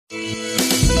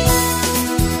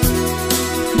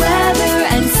Weather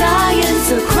and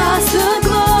science across the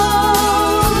globe.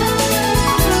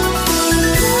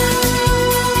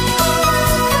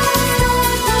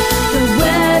 The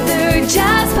Weather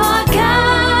Jazz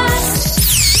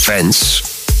Podcast. Fence,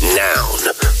 noun.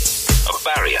 A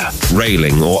barrier,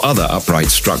 railing or other upright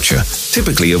structure,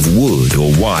 typically of wood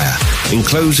or wire,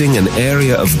 enclosing an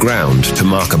area of ground to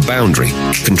mark a boundary,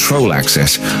 control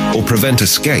access, or prevent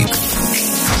escape.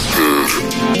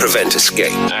 Prevent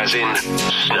escape, as in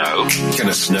snow. Can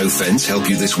a snow fence help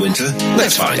you this winter?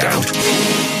 Let's find out.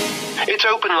 It's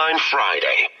Open Line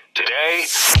Friday. Today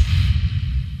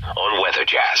on Weather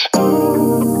Jazz.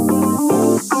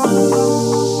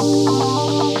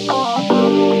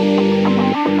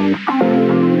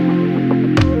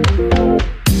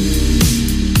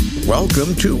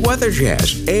 Welcome to Weather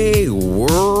Jazz, a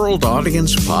world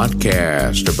audience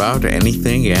podcast about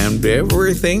anything and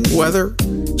everything weather,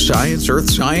 science, earth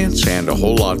science, and a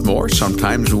whole lot more.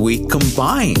 Sometimes we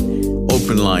combine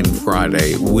Open Line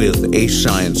Friday with a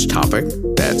science topic.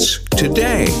 That's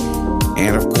today.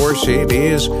 And of course, it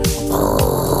is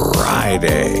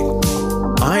Friday.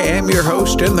 I am your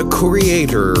host and the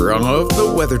creator of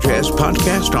the Weather Jazz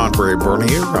podcast, Andre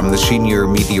Bernier. I'm the senior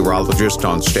meteorologist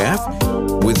on staff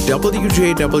with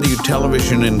WJW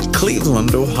Television in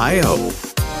Cleveland, Ohio.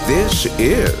 This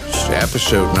is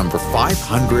episode number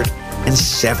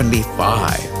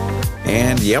 575.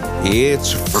 And yep,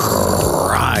 it's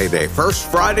Friday. First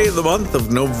Friday of the month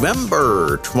of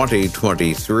November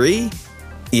 2023.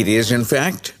 It is, in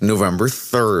fact, November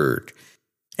 3rd.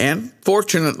 And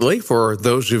fortunately, for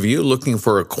those of you looking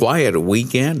for a quiet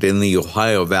weekend in the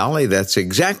Ohio Valley, that's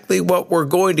exactly what we're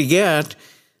going to get.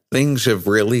 Things have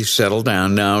really settled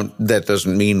down. Now, that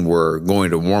doesn't mean we're going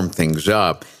to warm things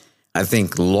up. I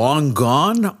think long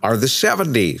gone are the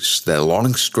 70s, that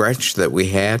long stretch that we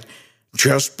had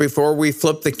just before we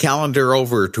flipped the calendar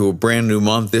over to a brand new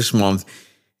month this month,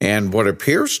 and what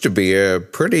appears to be a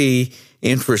pretty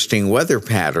interesting weather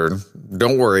pattern.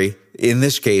 Don't worry, in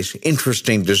this case,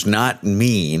 interesting does not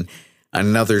mean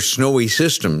another snowy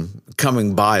system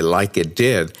coming by like it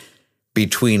did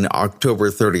between October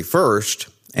 31st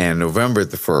and November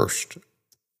the 1st.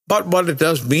 But what it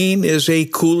does mean is a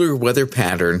cooler weather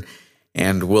pattern,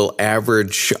 and will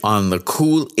average on the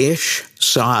cool-ish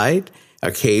side,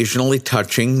 occasionally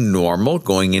touching normal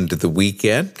going into the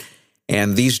weekend.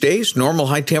 And these days, normal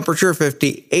high temperature,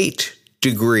 58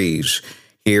 degrees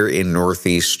here in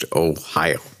Northeast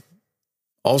Ohio.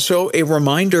 Also, a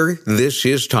reminder, this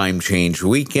is time change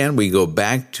weekend. We go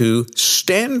back to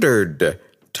standard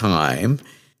time,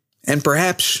 and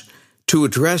perhaps to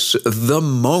address the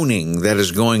moaning that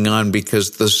is going on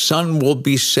because the sun will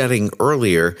be setting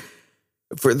earlier.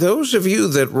 For those of you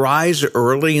that rise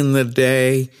early in the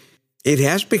day, it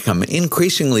has become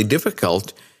increasingly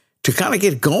difficult to kind of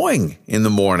get going in the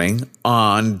morning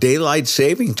on daylight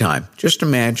saving time. Just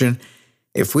imagine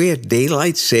if we had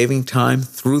daylight saving time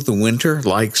through the winter,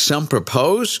 like some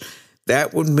propose,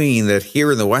 that would mean that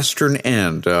here in the western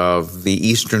end of the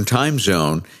Eastern time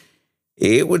zone,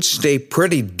 it would stay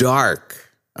pretty dark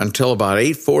until about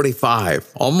 8:45,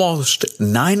 almost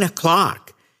 9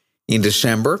 o'clock in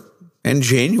December and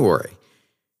January,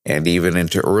 and even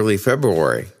into early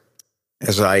February.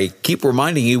 As I keep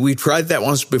reminding you, we tried that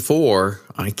once before.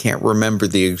 I can't remember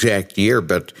the exact year,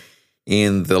 but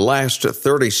in the last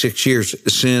 36 years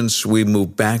since we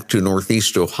moved back to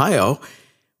Northeast Ohio,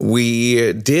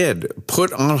 we did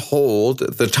put on hold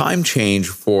the time change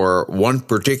for one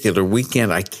particular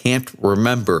weekend. I can't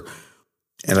remember,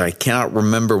 and I cannot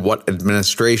remember what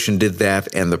administration did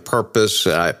that and the purpose.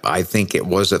 I think it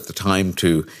was at the time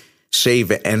to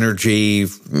save energy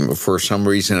for some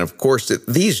reason. Of course,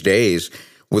 these days,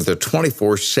 with a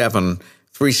 24/7,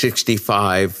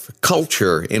 365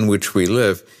 culture in which we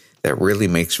live, that really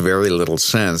makes very little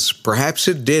sense. Perhaps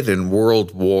it did in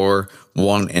World War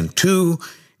I and II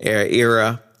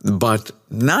era, but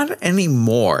not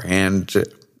anymore. And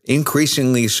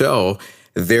increasingly so,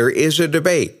 there is a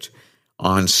debate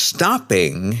on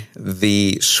stopping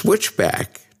the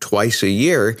switchback twice a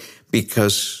year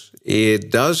because it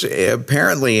does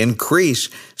apparently increase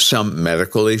some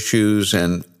medical issues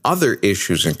and other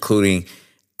issues, including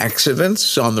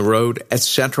accidents on the road,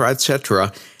 etc.,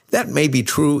 etc. That may be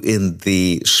true in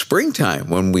the springtime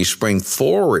when we spring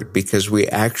forward because we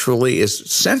actually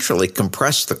essentially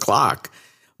compress the clock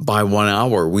by 1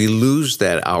 hour. We lose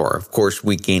that hour. Of course,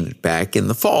 we gain it back in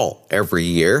the fall every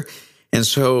year. And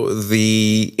so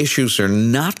the issues are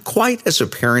not quite as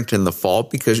apparent in the fall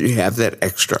because you have that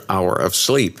extra hour of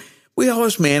sleep. We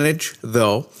always manage,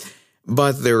 though,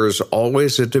 but there is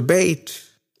always a debate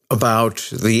about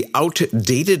the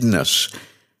outdatedness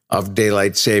of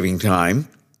daylight saving time.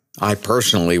 I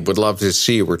personally would love to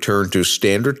see a return to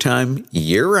standard time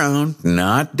year-round,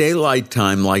 not daylight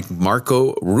time like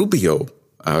Marco Rubio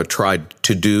tried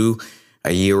to do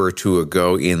a year or two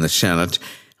ago in the Senate.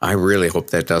 I really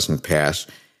hope that doesn't pass.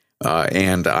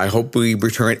 And I hope we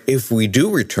return, if we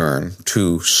do return,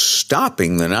 to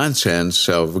stopping the nonsense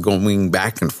of going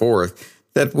back and forth,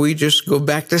 that we just go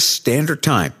back to standard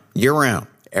time year-round.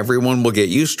 Everyone will get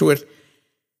used to it,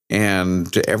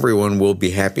 and everyone will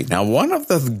be happy. Now, one of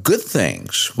the good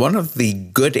things, one of the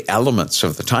good elements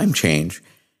of the time change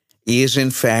is, in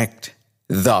fact,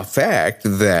 the fact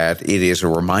that it is a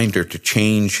reminder to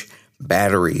change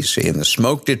batteries in the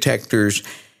smoke detectors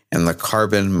and the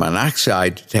carbon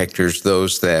monoxide detectors,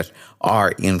 those that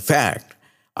are, in fact,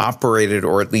 operated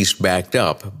or at least backed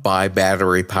up by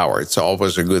battery power. It's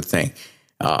always a good thing.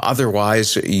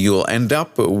 Otherwise, you'll end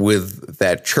up with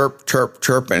that chirp, chirp,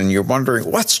 chirp, and you're wondering,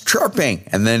 what's chirping?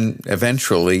 And then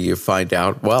eventually you find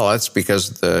out, well, that's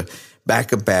because the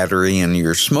backup battery in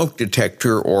your smoke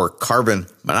detector or carbon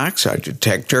monoxide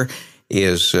detector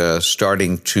is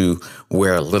starting to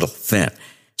wear a little thin.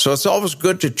 So it's always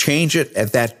good to change it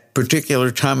at that particular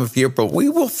time of year, but we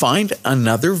will find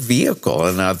another vehicle,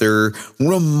 another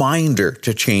reminder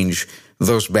to change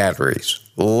those batteries.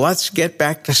 Let's get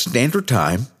back to standard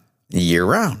time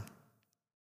year-round.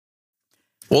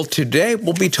 Well, today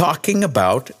we'll be talking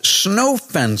about snow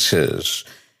fences.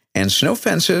 And snow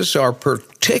fences are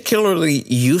particularly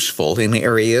useful in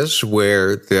areas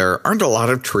where there aren't a lot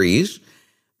of trees,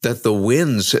 that the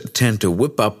winds tend to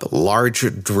whip up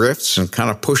large drifts and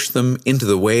kind of push them into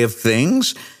the way of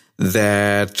things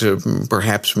that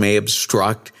perhaps may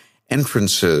obstruct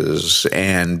entrances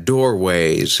and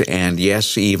doorways and,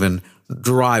 yes, even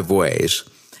driveways.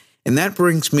 And that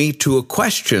brings me to a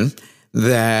question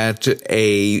that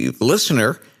a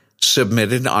listener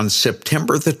submitted on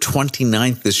September the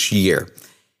 29th this year.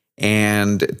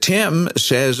 And Tim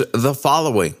says the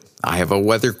following: I have a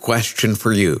weather question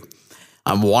for you.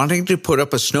 I'm wanting to put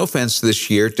up a snow fence this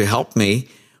year to help me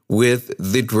with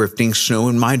the drifting snow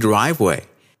in my driveway.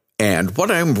 And what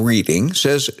I'm reading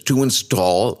says to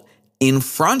install in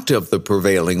front of the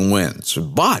prevailing winds,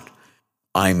 but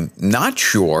I'm not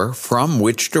sure from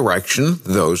which direction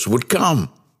those would come.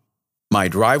 My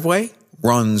driveway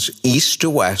runs east to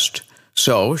west,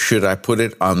 so should I put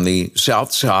it on the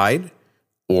south side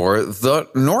or the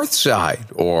north side,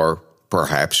 or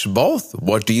perhaps both?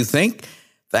 What do you think?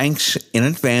 Thanks in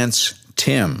advance,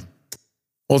 Tim.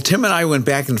 Well, Tim and I went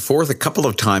back and forth a couple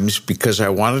of times because I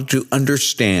wanted to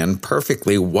understand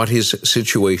perfectly what his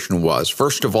situation was.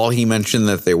 First of all, he mentioned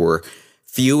that there were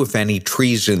few, if any,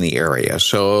 trees in the area,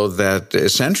 so that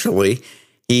essentially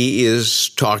he is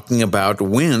talking about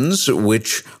winds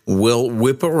which will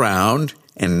whip around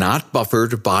and not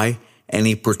buffered by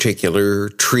any particular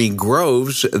tree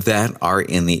groves that are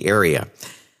in the area.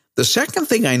 The second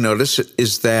thing I noticed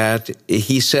is that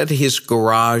he said his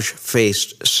garage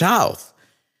faced south.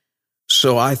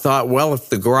 So I thought, well, if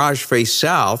the garage faced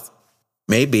south,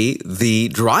 maybe the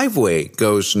driveway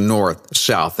goes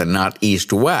north-south and not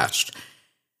east-west.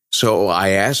 So I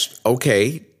asked,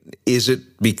 okay, is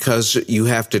it because you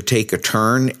have to take a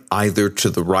turn either to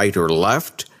the right or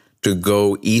left to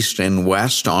go east and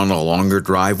west on a longer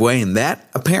driveway? And that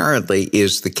apparently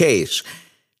is the case.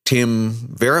 Tim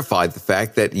verified the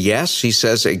fact that, yes, he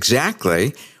says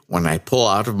exactly, when I pull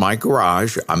out of my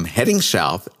garage, I'm heading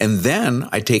south, and then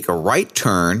I take a right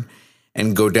turn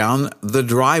and go down the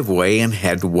driveway and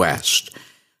head west.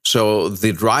 So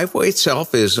the driveway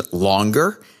itself is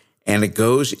longer, and it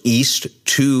goes east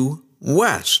to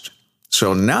west.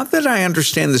 So now that I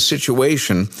understand the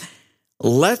situation,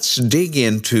 let's dig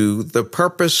into the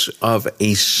purpose of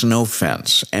a snow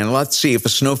fence, and let's see if a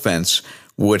snow fence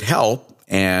would help,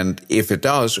 and if it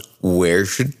does, where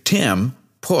should Tim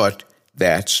put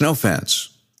that snow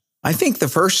fence? I think the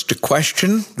first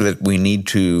question that we need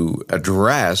to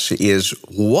address is,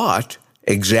 what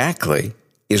exactly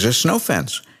is a snow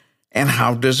fence, and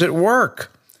how does it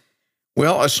work?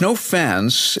 Well, a snow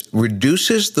fence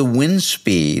reduces the wind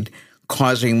speed,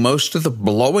 causing most of the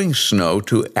blowing snow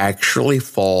to actually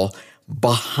fall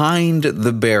behind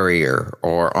the barrier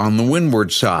or on the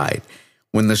windward side.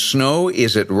 When the snow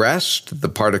is at rest, the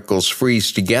particles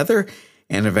freeze together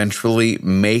and eventually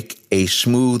make a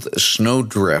smooth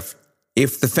snowdrift.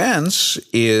 If the fence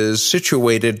is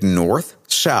situated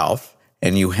north-south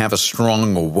and you have a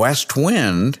strong west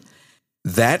wind,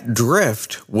 that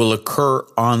drift will occur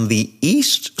on the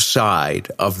east side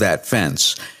of that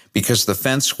fence because the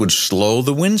fence would slow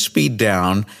the wind speed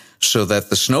down so that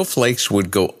the snowflakes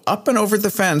would go up and over the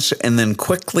fence and then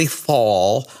quickly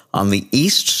fall on the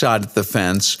east side of the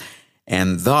fence,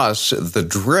 and thus the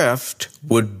drift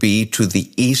would be to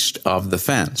the east of the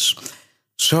fence.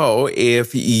 So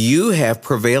if you have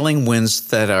prevailing winds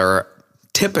that are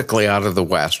typically out of the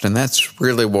west, and that's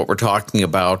really what we're talking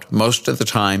about most of the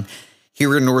time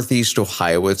here in Northeast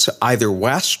Ohio, it's either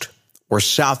west or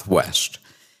southwest.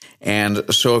 And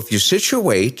so if you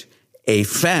situate a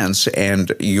fence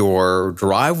and your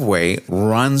driveway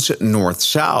runs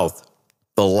north-south,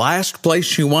 the last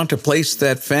place you want to place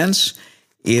that fence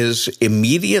is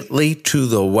immediately to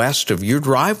the west of your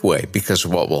driveway, because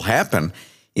what will happen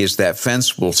is that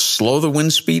fence will slow the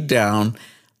wind speed down,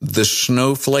 the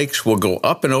snowflakes will go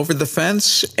up and over the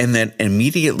fence, and then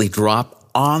immediately drop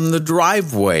on the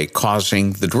driveway,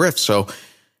 causing the drift. So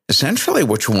essentially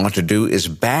what you want to do is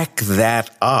back that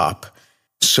up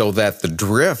so that the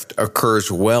drift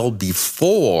occurs well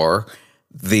before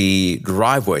the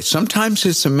driveway. Sometimes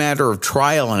it's a matter of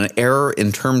trial and error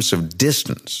in terms of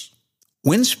distance.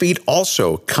 Wind speed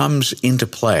also comes into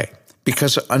play,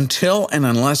 because until and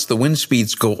unless the wind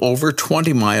speeds go over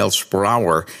 20 miles per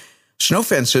hour, snow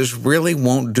fences really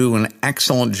won't do an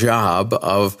excellent job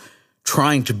of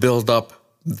trying to build up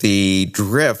the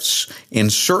drifts in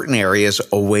certain areas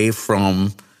away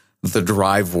from the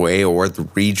driveway or the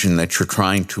region that you're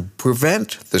trying to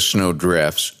prevent the snow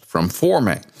drifts from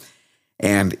forming.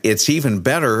 And it's even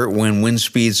better when wind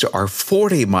speeds are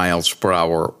 40 miles per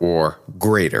hour or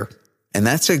greater. And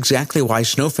that's exactly why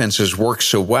snow fences work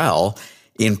so well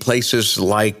in places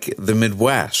like the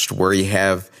Midwest, where you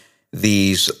have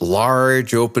these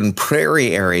large open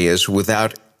prairie areas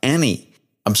without any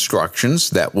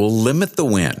obstructions that will limit the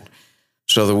wind.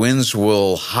 So the winds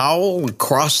will howl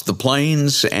across the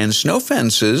plains, and snow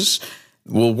fences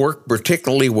will work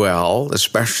particularly well,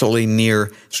 especially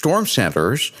near storm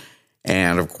centers,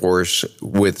 and of course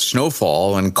with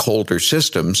snowfall and colder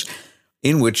systems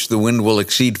in which the wind will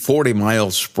exceed 40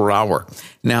 miles per hour.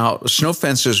 Now, snow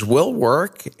fences will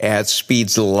work at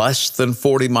speeds less than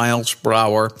 40 miles per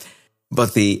hour,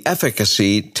 but the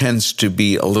efficacy tends to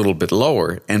be a little bit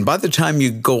lower. And by the time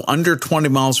you go under 20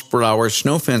 miles per hour,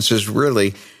 snow fences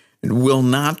really will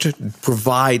not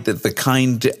provide the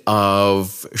kind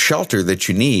of shelter that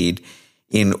you need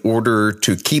in order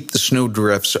to keep the snow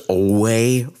drifts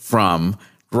away from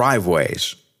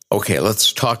driveways. Okay,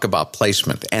 let's talk about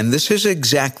placement. And this is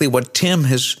exactly what Tim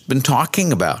has been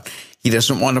talking about. He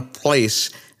doesn't want to place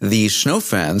the snow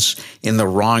fence in the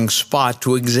wrong spot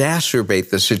to exacerbate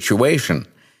the situation.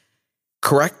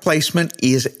 Correct placement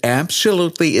is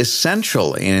absolutely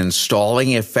essential in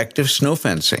installing effective snow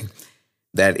fencing.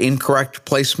 That incorrect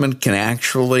placement can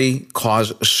actually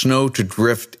cause snow to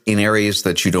drift in areas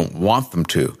that you don't want them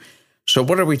to. So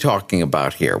what are we talking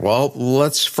about here? Well,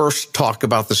 let's first talk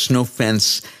about the snow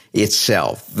fence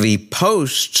itself. The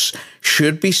posts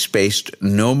should be spaced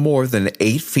no more than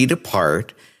 8 feet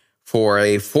apart for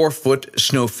a 4-foot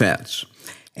snow fence,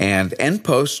 and end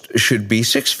post should be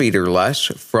 6 feet or less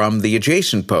from the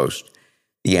adjacent post.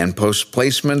 The end post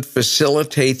placement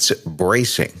facilitates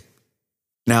bracing.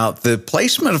 Now, the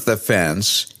placement of the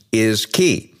fence is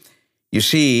key. You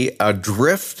see, a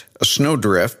snow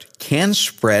drift can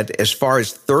spread as far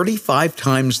as 35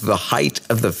 times the height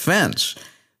of the fence.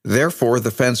 Therefore,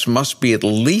 the fence must be at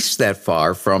least that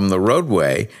far from the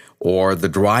roadway, or the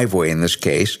driveway in this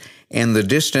case, and the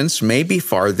distance may be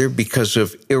farther because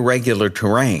of irregular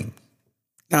terrain.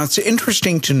 Now, it's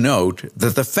interesting to note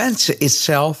that the fence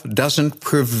itself doesn't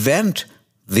prevent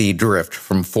the drift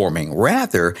from forming.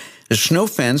 Rather, the snow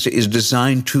fence is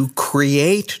designed to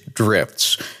create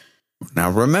drifts.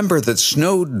 Now, remember that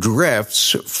snow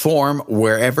drifts form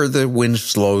wherever the wind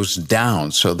slows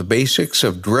down. So the basics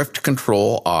of drift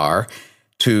control are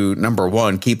to, number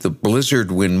one, keep the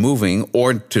blizzard wind moving,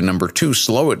 or to, number two,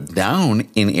 slow it down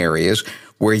in areas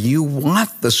where you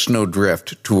want the snow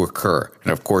drift to occur.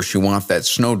 And of course, you want that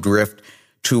snow drift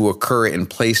to occur in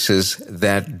places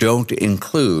that don't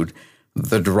include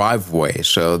the driveway.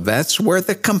 So that's where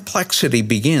the complexity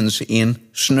begins in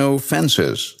snow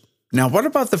fences. Now, what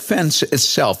about the fence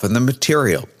itself and the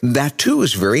material? That too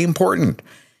is very important.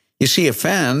 You see, a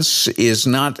fence is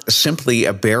not simply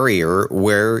a barrier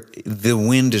where the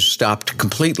wind is stopped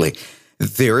completely.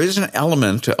 There is an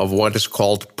element of what is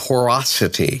called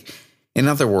porosity. In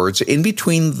other words, in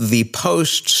between the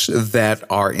posts that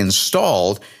are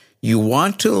installed, you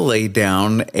want to lay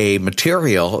down a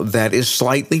material that is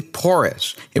slightly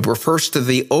porous. It refers to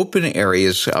the open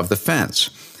areas of the fence.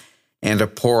 And a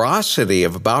porosity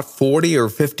of about 40 or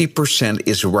 50%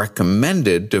 is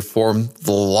recommended to form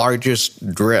the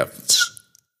largest drifts.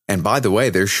 And by the way,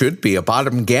 there should be a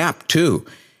bottom gap too.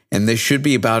 And this should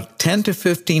be about 10 to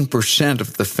 15%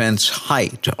 of the fence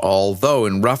height, although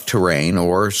in rough terrain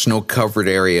or snow-covered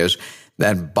areas,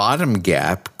 that bottom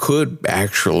gap could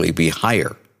actually be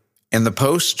higher. And the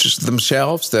posts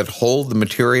themselves that hold the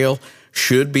material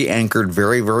should be anchored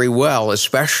very, very well,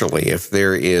 especially if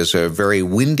there is a very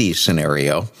windy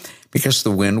scenario, because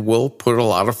the wind will put a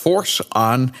lot of force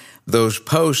on those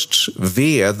posts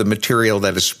via the material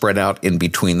that is spread out in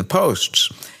between the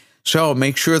posts. So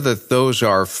make sure that those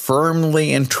are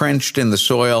firmly entrenched in the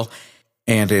soil,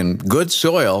 and in good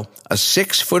soil, a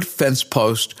 6-foot fence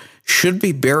post should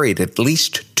be buried at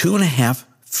least 2.5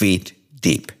 feet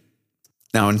deep.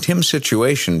 Now, in Tim's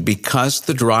situation, because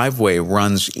the driveway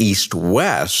runs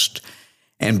east-west,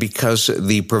 and because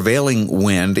the prevailing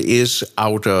wind is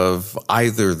out of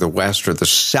either the west or the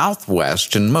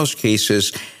southwest, in most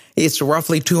cases, it's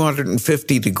roughly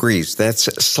 250 degrees. That's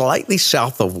slightly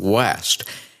south of west.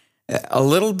 A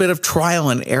little bit of trial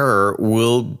and error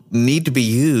will need to be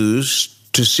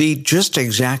used to see just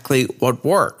exactly what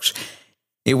works.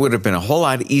 It would have been a whole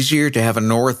lot easier to have a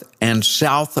north and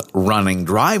south running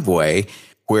driveway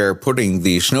where putting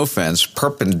the snow fence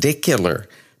perpendicular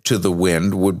to the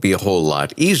wind would be a whole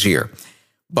lot easier.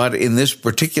 But in this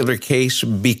particular case,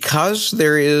 because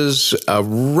there is a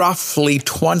roughly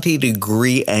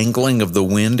 20-degree angling of the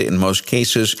wind in most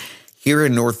cases, here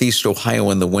in Northeast Ohio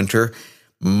in the winter,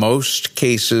 most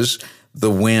cases,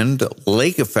 the wind,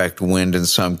 lake effect wind in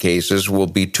some cases, will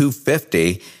be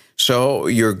 250. So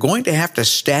you're going to have to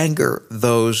stagger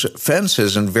those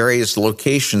fences in various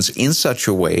locations in such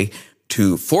a way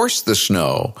to force the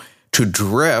snow to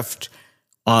drift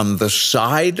on the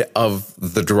side of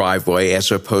the driveway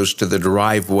as opposed to the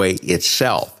driveway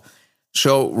itself.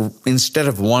 So instead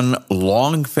of one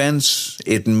long fence,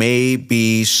 it may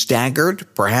be staggered,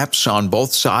 perhaps on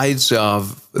both sides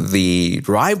of the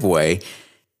driveway.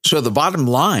 So the bottom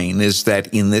line is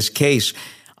that in this case,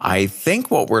 I think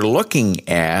what we're looking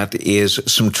at is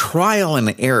some trial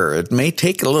and error. It may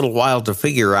take a little while to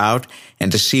figure out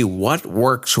and to see what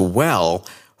works well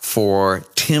for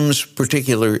Tim's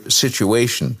particular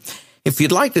situation. If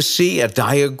you'd like to see a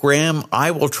diagram,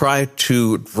 I will try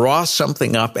to draw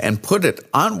something up and put it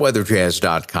on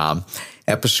weatherjazz.com,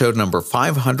 episode number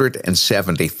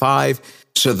 575,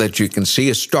 so that you can see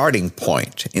a starting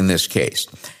point in this case.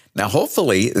 Now,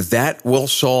 hopefully, that will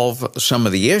solve some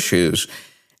of the issues,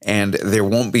 and there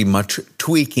won't be much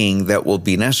tweaking that will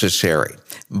be necessary.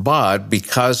 But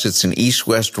because it's an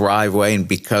east-west driveway and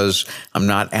because I'm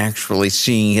not actually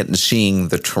seeing it and seeing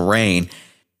the terrain,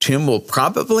 Tim will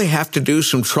probably have to do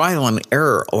some trial and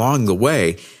error along the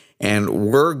way, and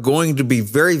we're going to be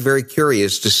very, very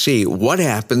curious to see what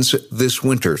happens this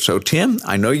winter. So, Tim,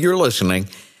 I know you're listening,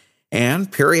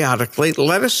 and periodically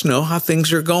let us know how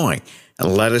things are going,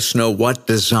 and let us know what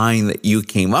design that you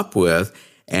came up with,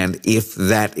 and if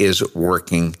that is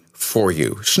working for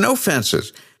you. Snow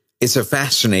fences. It's a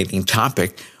fascinating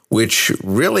topic, which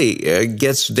really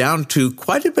gets down to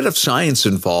quite a bit of science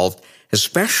involved,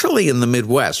 especially in the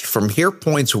Midwest. From here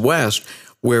points west,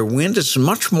 where wind is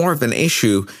much more of an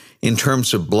issue in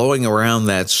terms of blowing around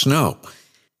that snow.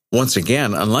 Once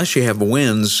again, unless you have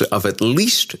winds of at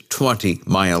least 20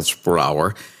 miles per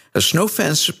hour, a snow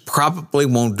fence probably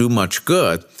won't do much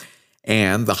good.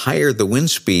 And the higher the wind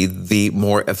speed, the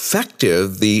more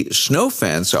effective the snow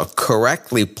fence, a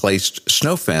correctly placed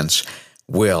snow fence,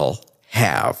 will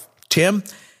have. Tim,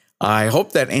 I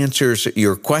hope that answers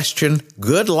your question.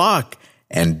 Good luck,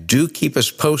 and do keep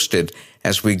us posted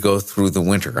as we go through the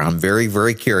winter. I'm very,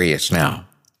 very curious now.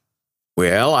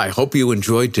 Well, I hope you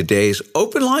enjoyed today's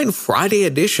Open Line Friday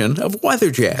edition of Weather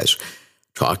Jazz,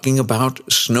 talking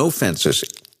about snow fences.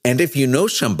 And if you know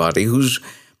somebody who's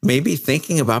maybe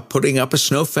thinking about putting up a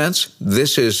snow fence,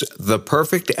 this is the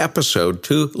perfect episode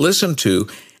to listen to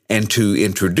and to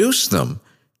introduce them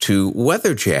to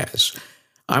Weather Jazz.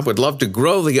 I would love to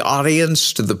grow the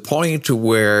audience to the point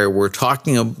where we're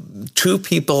talking to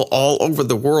people all over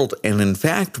the world, and in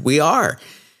fact, we are.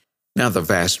 Now, the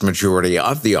vast majority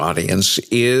of the audience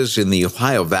is in the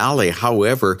Ohio Valley.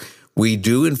 However, we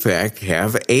do, in fact,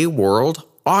 have a world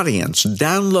audience,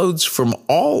 downloads from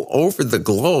all over the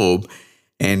globe.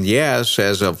 And yes,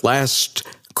 as of last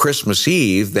Christmas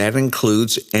Eve, that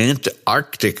includes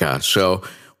Antarctica. So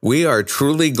we are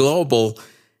truly global.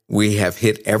 We have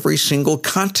hit every single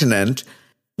continent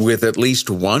with at least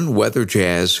one Weather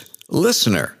Jazz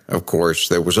listener. Of course,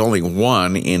 there was only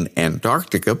one in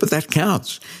Antarctica, but that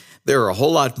counts. There are a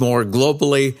whole lot more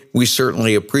globally. We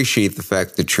certainly appreciate the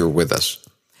fact that you're with us.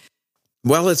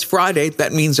 Well, it's Friday.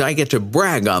 That means I get to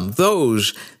brag on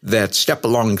those that step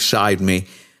alongside me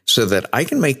so that I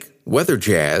can make Weather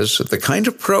Jazz the kind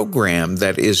of program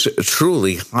that is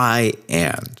truly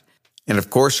high-end. And of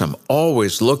course, I'm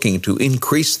always looking to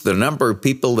increase the number of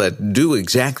people that do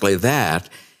exactly that,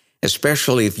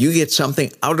 especially if you get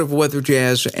something out of Weather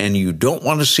Jazz and you don't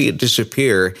want to see it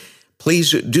disappear.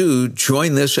 Please do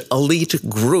join this elite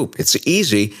group. It's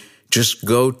easy. Just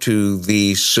go to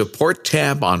the support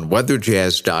tab on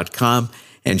weatherjazz.com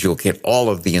and you'll get all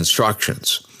of the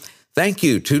instructions. Thank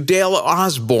you to Dale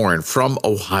Osborne from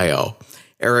Ohio,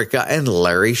 Erica and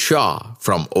Larry Shaw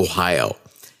from Ohio,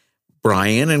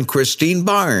 Brian and Christine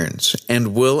Barnes,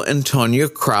 and Will and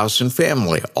Tonya Krause and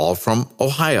family, all from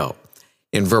Ohio.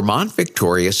 In Vermont,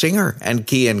 Victoria Singer and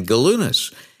Kian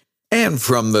Galunas. And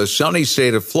from the sunny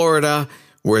state of Florida,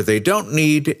 where they don't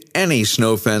need any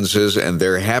snow fences, and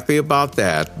they're happy about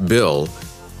that, Bill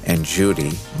and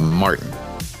Judy Martin.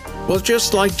 Well,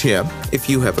 just like Tim, if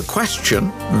you have a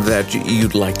question that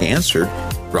you'd like answered,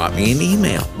 drop me an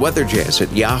email,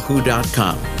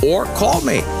 weatherjazz@yahoo.com, or call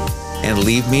me and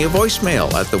leave me a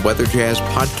voicemail at the Weather Jazz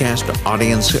Podcast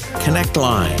Audience Connect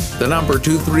line, the number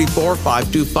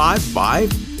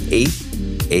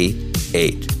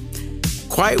 234-525-5888.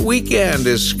 Quiet weekend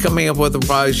is coming up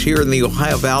weather-wise here in the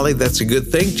Ohio Valley. That's a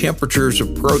good thing. Temperatures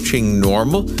approaching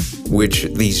normal, which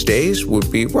these days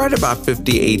would be right about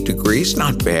 58 degrees.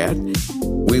 Not bad.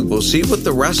 We will see what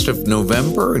the rest of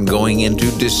November and going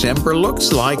into December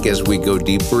looks like as we go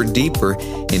deeper and deeper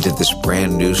into this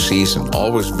brand new season.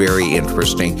 Always very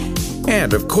interesting.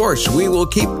 And of course, we will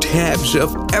keep tabs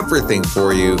of everything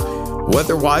for you,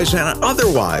 weather-wise and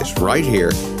otherwise, right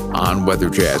here on Weather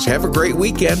Jazz. Have a great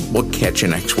weekend. We'll catch you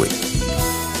next week.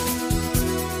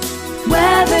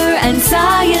 Weather and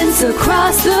science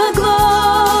across the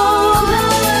globe.